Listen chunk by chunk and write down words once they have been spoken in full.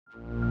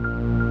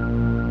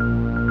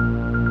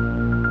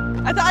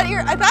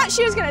I thought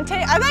she was gonna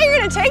take. I thought you were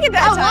gonna take it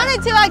that time. I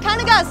wanted to. I kind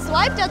of got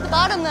swiped at the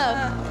bottom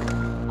though.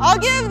 I'll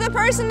give the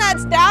person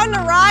that's down to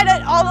ride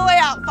it all the way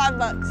out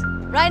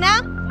 $5. Right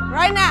now?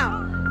 Right now.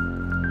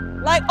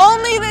 Like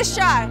only this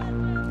try.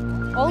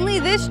 Only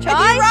this try? If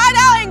you ride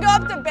out and go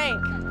up the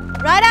bank.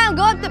 Ride out and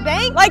go up the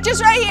bank? Like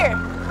just right here.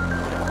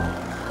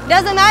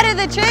 Doesn't matter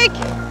the trick?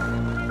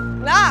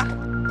 Nah.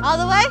 All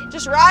the way?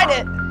 Just ride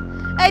it.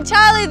 Hey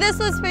Charlie, this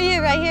was for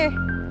you right here.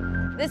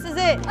 This is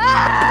it.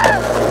 Ah!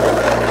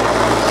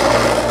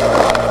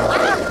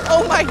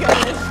 Oh my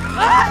goodness.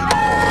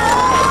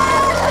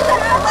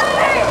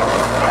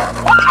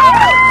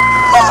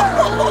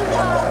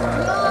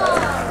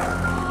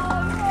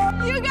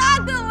 You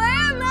got the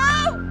lamb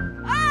though?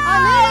 Oh,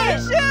 I'm in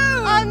it.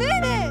 Shoot. I'm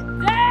in it.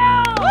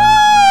 Damn!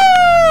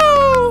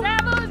 Woo!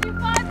 That owes you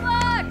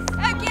 $5.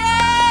 Heck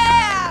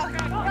yeah!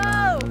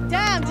 Bro,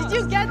 damn, did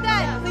you get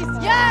that?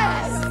 Please,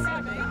 yes!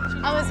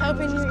 I was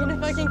hoping you were gonna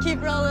fucking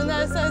keep rolling.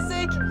 That was so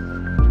sick.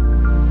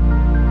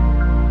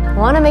 I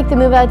want to make the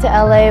move out to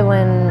LA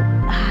when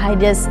I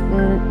just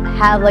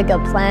have like a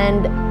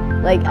planned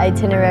like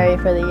itinerary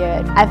for the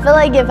year. I feel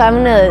like if I'm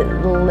gonna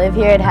live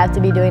here, I'd have to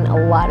be doing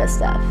a lot of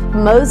stuff.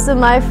 Most of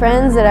my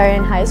friends that are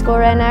in high school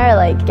right now are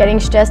like getting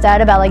stressed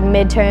out about like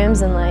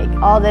midterms and like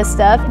all this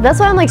stuff. That's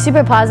why I'm like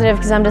super positive,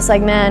 because I'm just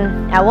like,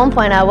 man, at one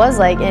point I was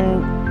like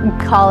in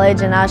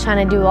college and I was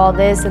trying to do all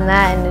this and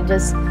that, and it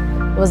just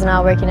was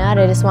not working out.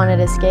 I just wanted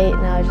to skate,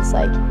 and I was just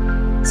like,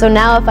 so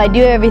now if I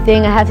do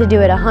everything, I have to do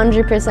it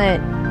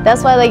 100%.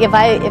 That's why like if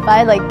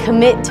I like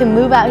commit to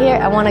move out here,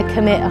 I want to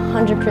commit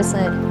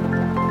 100%.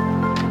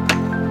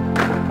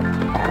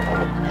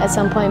 At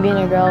some point, being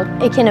a girl,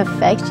 it can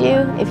affect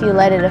you if you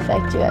let it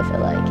affect you, I feel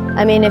like.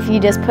 I mean, if you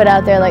just put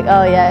out there like,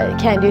 oh yeah, I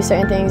can't do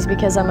certain things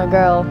because I'm a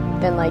girl,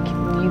 then like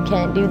you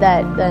can't do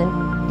that, then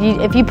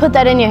if you put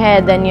that in your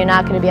head, then you're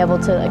not going to be able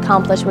to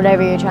accomplish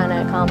whatever you're trying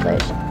to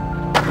accomplish.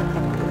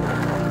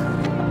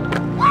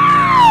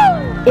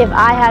 If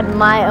I had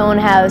my own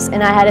house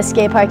and I had a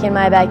skate park in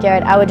my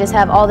backyard, I would just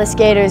have all the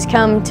skaters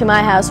come to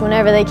my house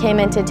whenever they came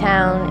into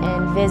town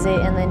and visit,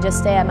 and then just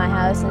stay at my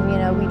house, and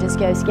we just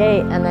go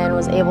skate, and then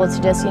was able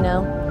to just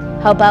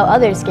help out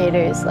other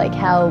skaters, like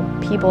how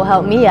people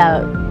help me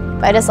out.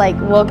 If I just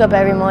woke up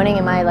every morning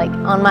and my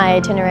on my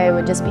itinerary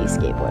would just be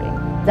skateboarding.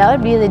 That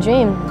would be the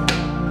dream.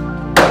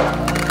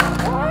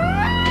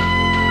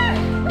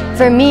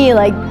 For me,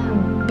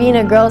 being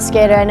a girl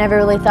skater, I never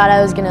really thought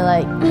I was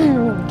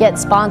gonna get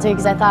sponsored,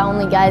 because I thought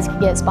only guys could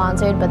get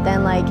sponsored, but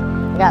then I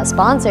got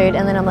sponsored,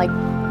 and then I'm like,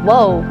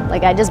 whoa,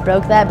 I just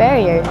broke that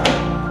barrier.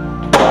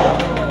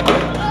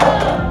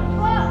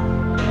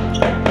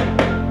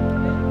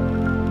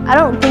 I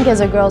don't think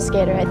as a girl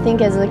skater, I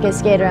think as a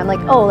skater, I'm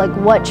like, oh,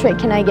 what trick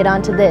can I get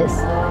onto this?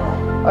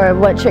 Or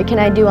what trick can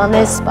I do on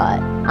this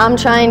spot? I'm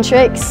trying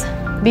tricks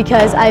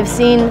because I've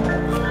seen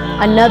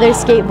another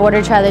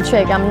skateboarder try the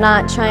trick. I'm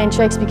not trying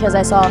tricks because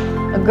I saw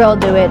a girl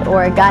do it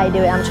or a guy do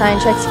it. I'm trying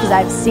tricks because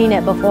I've seen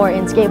it before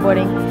in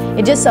skateboarding.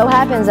 It just so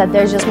happens that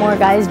there's just more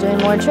guys doing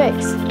more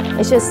tricks.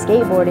 It's just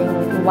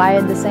skateboarding,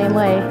 wired the same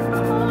way.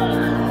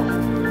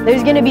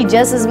 There's gonna be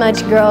just as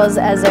much girls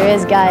as there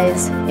is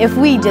guys if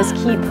we just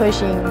keep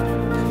pushing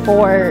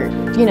for,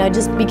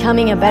 just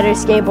becoming a better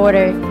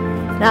skateboarder.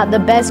 Not the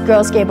best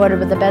girl skateboarder,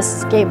 but the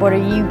best skateboarder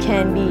you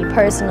can be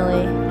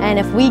personally. And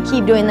if we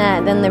keep doing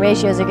that, then the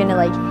ratios are gonna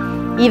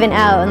even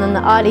out, and then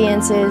the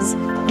audiences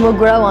will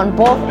grow on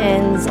both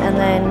ends, and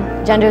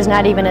then gender's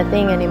not even a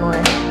thing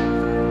anymore.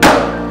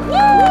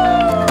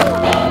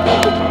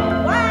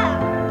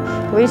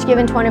 We're each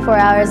given 24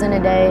 hours in a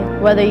day.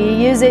 Whether you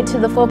use it to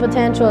the full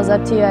potential is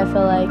up to you, I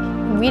feel like.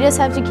 We just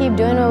have to keep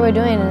doing what we're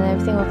doing, and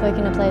everything will click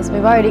into place.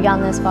 We've already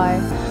gotten this far.